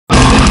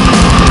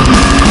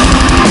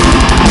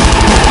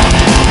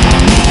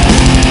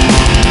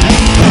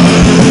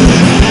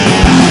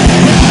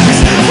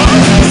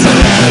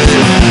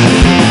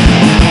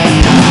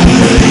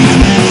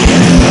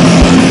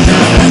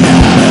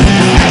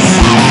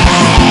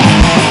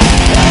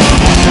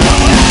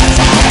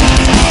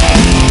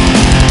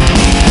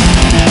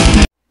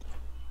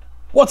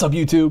What's up,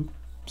 YouTube?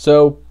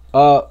 So,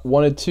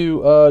 wanted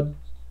to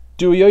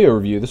do a yo-yo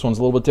review. This one's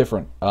a little bit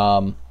different.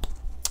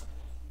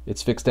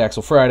 It's Fixed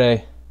Axle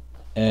Friday,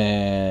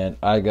 and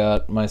I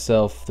got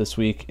myself this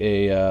week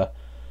a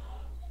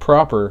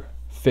proper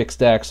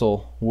fixed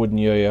axle wooden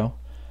yo-yo.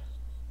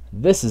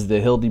 This is the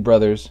Hildy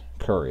Brothers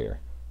Currier.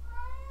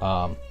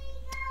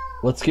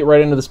 Let's get right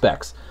into the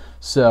specs.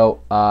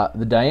 So,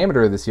 the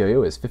diameter of this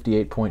yo-yo is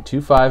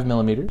 58.25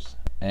 millimeters,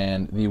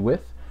 and the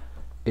width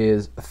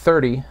is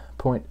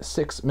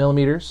 30.6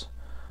 millimeters,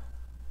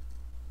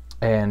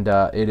 and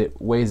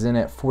it weighs in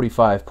at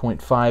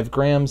 45.5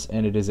 grams,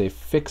 and it is a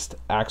fixed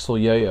axle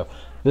yo-yo.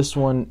 This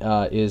one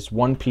is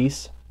one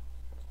piece.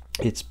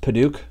 It's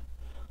Padauk,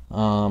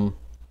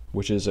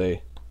 which is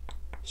a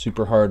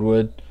super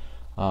hardwood.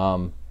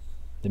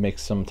 They make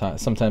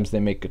sometimes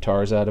they make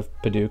guitars out of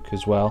Padauk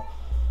as well.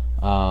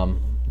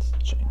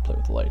 Let's play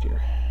with the light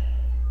here.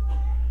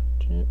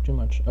 Too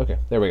much. Okay,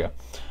 there we go.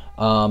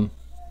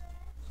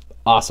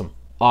 Awesome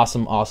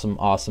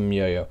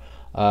yo-yo.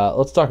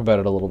 Let's talk about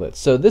it a little bit.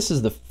 So this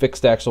is the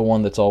fixed axle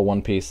one that's all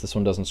one piece. This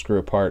one doesn't screw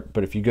apart,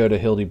 but if you go to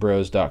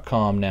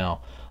hildybros.com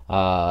now,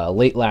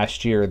 late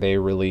last year they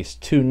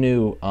released two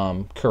new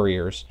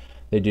Curriers.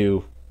 They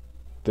do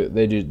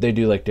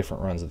like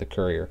different runs of the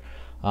Currier,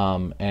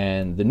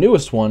 and the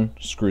newest one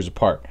screws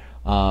apart.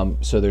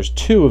 So there's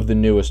two of the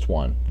newest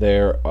one.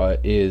 There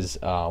is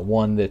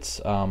one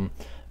that's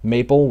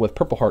maple with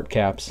Purple Heart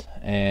caps,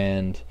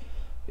 and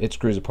it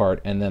screws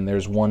apart, and then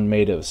there's one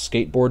made of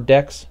skateboard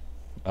decks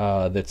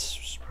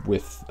that's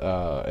with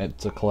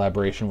it's a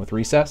collaboration with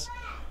Recess.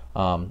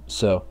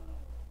 So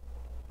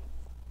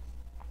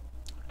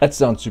that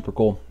sounds super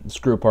cool. The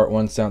screw apart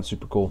one sounds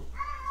super cool,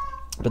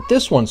 but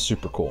this one's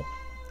super cool.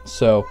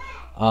 So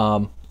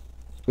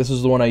this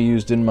is the one I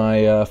used in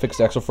my Fixed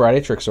Axle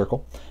Friday trick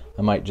circle.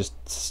 I might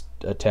just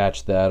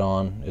attach that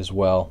on as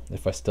well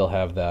if I still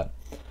have that.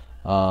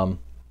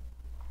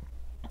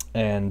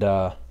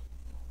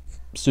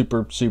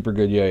 Super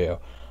good yo-yo.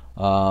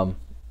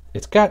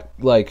 It's got,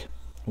 like,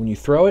 when you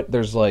throw it,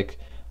 there's like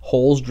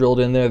holes drilled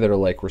in there that are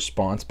like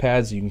response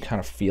pads. You can kind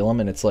of feel them,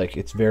 and it's like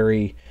it's a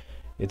very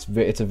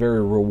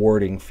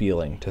rewarding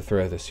feeling to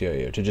throw this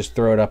yo-yo. To just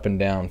throw it up and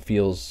down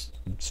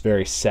it's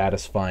very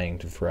satisfying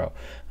to throw,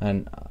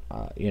 and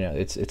you know,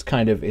 it's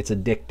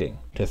addicting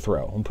to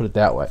throw. I'll put it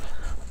that way.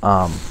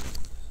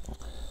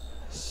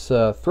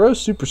 So throw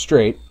super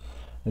straight.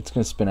 It's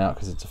gonna spin out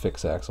because it's a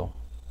fixed axle.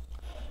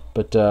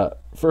 But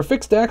for a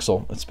fixed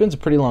axle, it spins a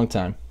pretty long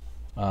time.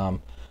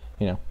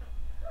 You know,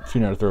 if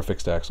you know how to throw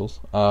fixed axles.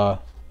 As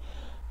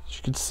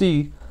you can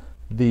see,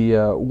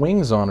 the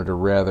wings on it are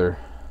rather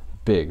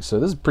big, so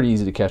this is pretty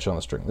easy to catch on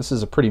the string. This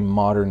is a pretty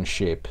modern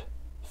shape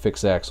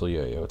fixed axle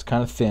yo-yo. It's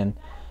kind of thin,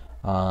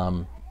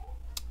 but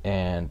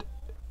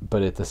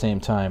at the same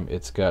time,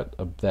 it's got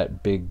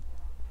that big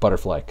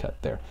butterfly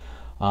cut there.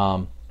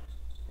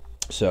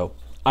 So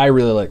I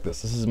really like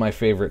this. This is my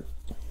favorite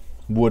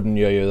wooden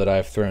yo-yo that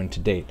I've thrown to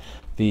date.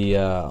 The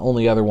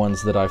only other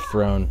ones that I've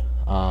thrown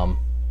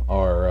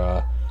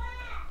are,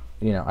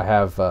 you know, I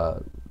have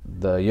the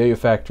Yo-Yo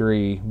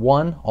Factory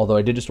 1, although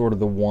I did just order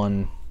the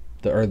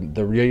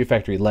Yo-Yo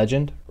Factory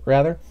Legend,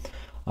 rather,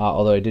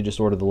 although I did just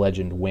order the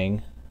Legend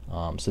Wing,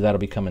 so that'll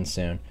be coming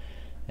soon.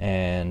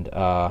 And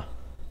I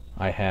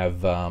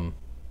have a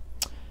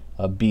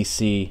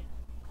BC,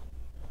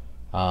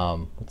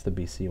 what's the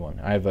BC one?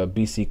 I have a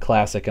BC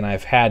Classic, and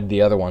I've had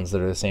the other ones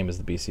that are the same as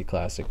the BC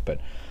Classic, but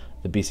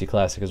the BC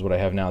Classic is what I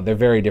have now. They're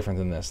very different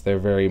than this. They're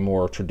very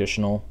more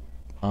traditional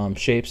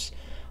shapes.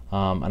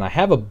 And I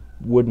have a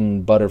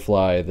wooden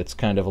butterfly that's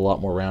kind of a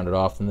lot more rounded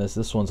off than this.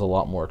 This one's a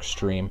lot more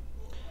extreme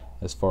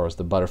as far as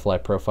the butterfly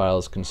profile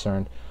is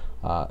concerned.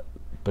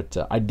 But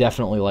I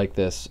definitely like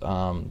this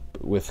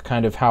with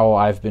kind of how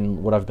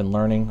what I've been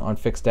learning on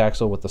fixed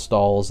axle with the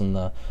stalls and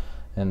the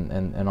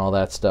and all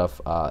that stuff.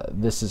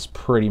 This is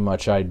pretty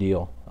much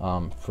ideal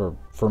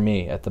for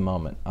me at the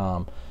moment.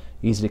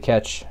 Easy to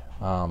catch,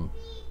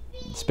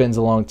 spins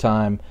a long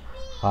time,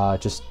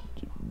 just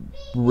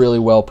really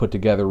well put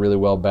together, really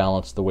well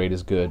balanced. The weight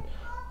is good.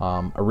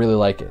 I really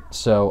like it.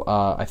 So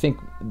I think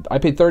I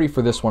paid $30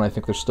 for this one. I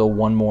think there's still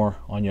one more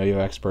on Yo-Yo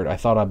Expert. I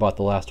thought I bought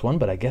the last one,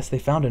 but I guess they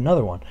found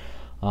another one.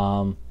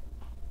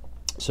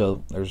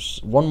 So there's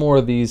one more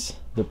of these,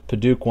 the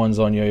Padauk ones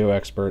on Yo-Yo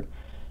Expert,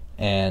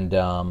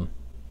 and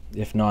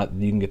if not,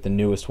 you can get the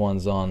newest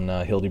ones on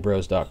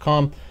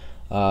hildybros.com.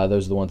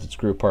 Those are the ones that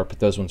screw apart, but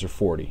those ones are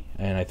 $40,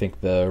 and I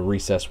think the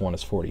Recess one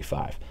is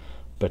 $45.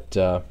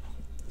 But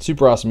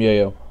super awesome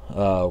yo-yo,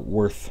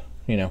 worth,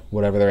 you know,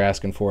 whatever they're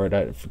asking for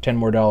it. For $10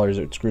 more,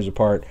 it screws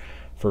apart.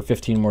 For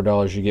 $15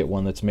 more, you get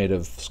one that's made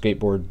of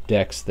skateboard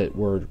decks that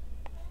were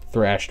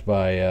thrashed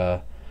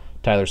by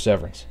Tyler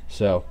Severance.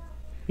 So,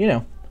 you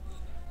know,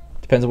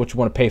 depends on what you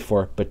want to pay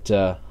for it, but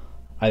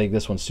I think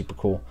this one's super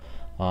cool.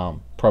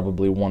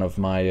 Probably one of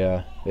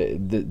my,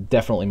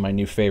 definitely my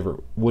new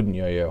favorite wooden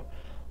yo-yo,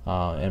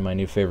 and my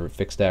new favorite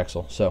fixed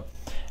axle. So,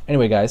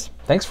 anyway, guys,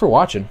 thanks for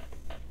watching.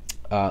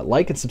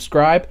 Like and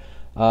subscribe.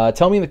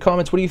 Tell me in the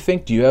comments, what do you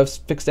think? Do you have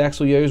fixed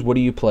axle yo-yos? What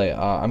do you play?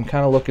 I'm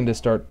kind of looking to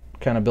start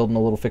kind of building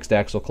a little fixed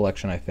axle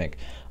collection, I think,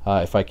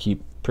 if I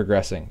keep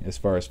progressing as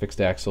far as fixed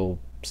axle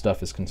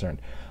stuff is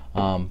concerned.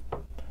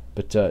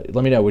 But let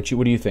me know, what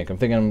do you think? I'm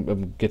thinking I'm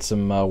going to get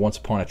some Once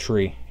Upon a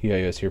Tree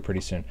Yoyos here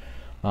pretty soon.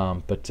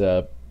 But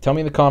tell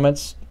me in the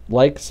comments,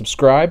 like,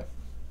 subscribe.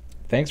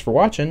 Thanks for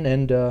watching,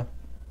 and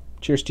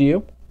cheers to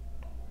you.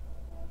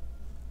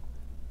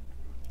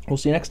 We'll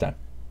see you next time.